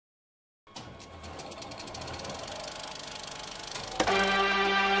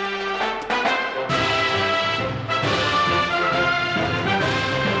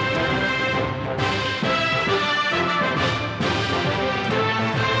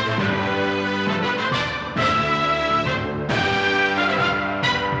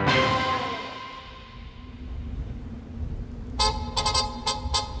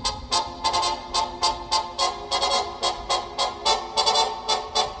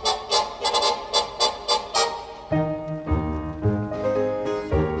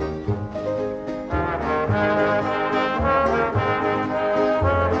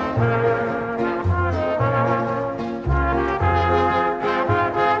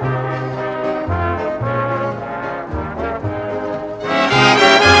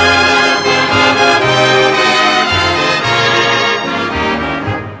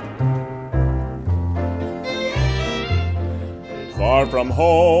from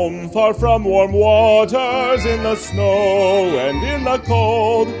home, far from warm waters, in the snow and in the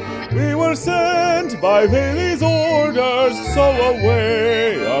cold. We were sent by Veli's orders, so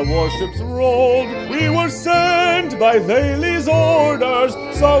away our warships rolled. We were sent by Veli's orders,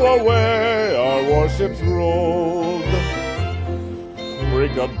 so away our warships rolled.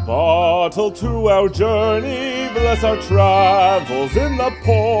 Bring a bottle to our journey, bless our travels in the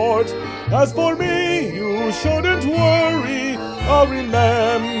port. As for me, you shouldn't worry, I'll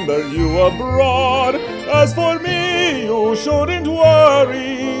remember you abroad. As for me, you shouldn't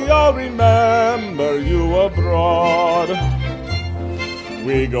worry, I'll remember you abroad.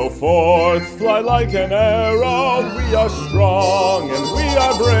 We go forth, fly like an arrow, we are strong and we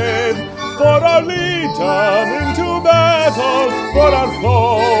are brave. For our legion into battle, for our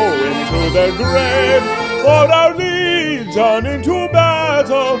foe into their grave. For our legion into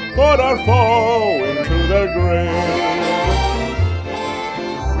battle, for our foe into their grave.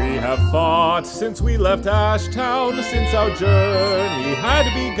 We have fought since we left Ashtown, since our journey had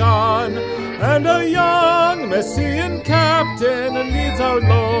begun, and a young Messian captain leads our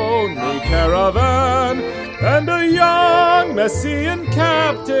lonely caravan. And a young Messian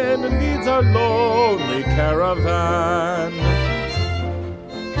captain leads our lonely caravan.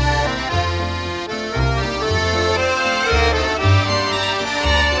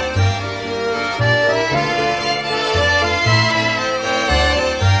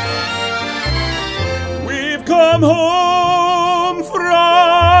 We've come home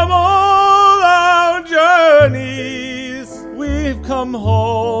from all our journeys. We've come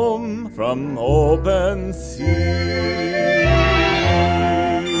home from open sea.